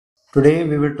Today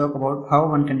we will talk about how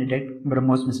one can detect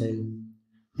BrahMos missile.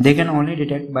 They can only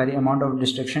detect by the amount of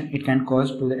destruction it can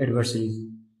cause to the adversaries.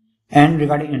 And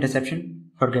regarding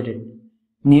interception, forget it.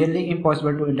 Nearly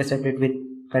impossible to intercept it with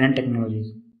current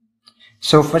technologies.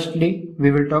 So firstly, we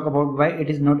will talk about why it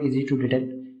is not easy to detect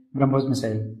BrahMos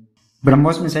missile.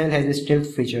 BrahMos missile has a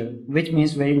stealth feature, which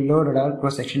means very low radar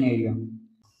cross-section area.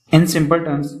 In simple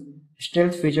terms,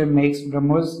 stealth feature makes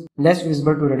BrahMos less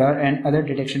visible to radar and other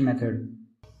detection methods.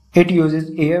 It uses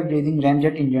air-breathing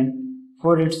ramjet engine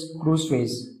for its cruise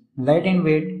phase, light in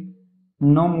weight,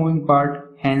 no moving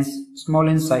part, hence small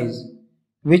in size,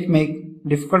 which make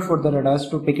difficult for the radars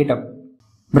to pick it up.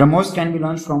 BrahMos can be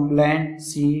launched from land,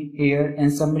 sea, air,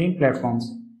 and submarine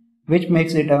platforms, which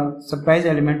makes it a surprise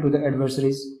element to the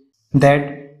adversaries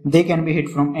that they can be hit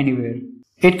from anywhere.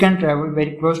 It can travel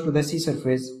very close to the sea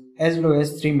surface, as low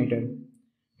as 3 meters.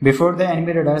 Before the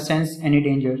enemy radar senses any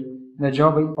danger, the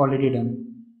job is already done.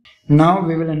 Now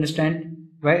we will understand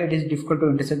why it is difficult to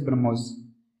intercept BrahMos.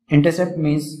 Intercept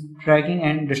means tracking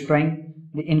and destroying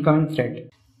the incoming threat.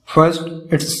 First,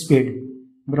 its speed.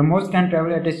 BrahMos can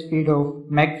travel at a speed of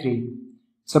Mach 3.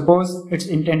 Suppose its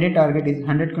intended target is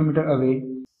 100 km away,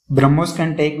 BrahMos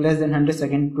can take less than 100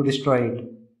 seconds to destroy it.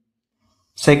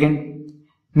 Second,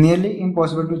 nearly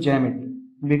impossible to jam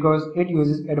it because it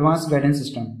uses advanced guidance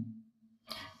system.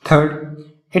 Third,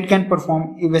 it can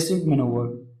perform evasive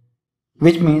maneuver,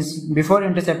 which means before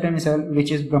interceptor missile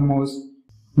reaches BrahMos,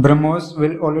 BrahMos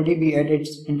will already be at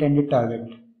its intended target.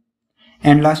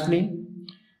 And lastly,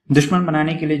 दुश्मन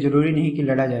बनाने के लिए जरूरी नहीं कि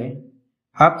लड़ा जाए,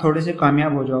 आप थोड़े से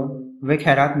कामयाब हो जाओ, वे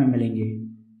खैरात में मिलेंगे.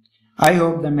 I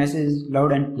hope the message is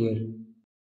loud and clear.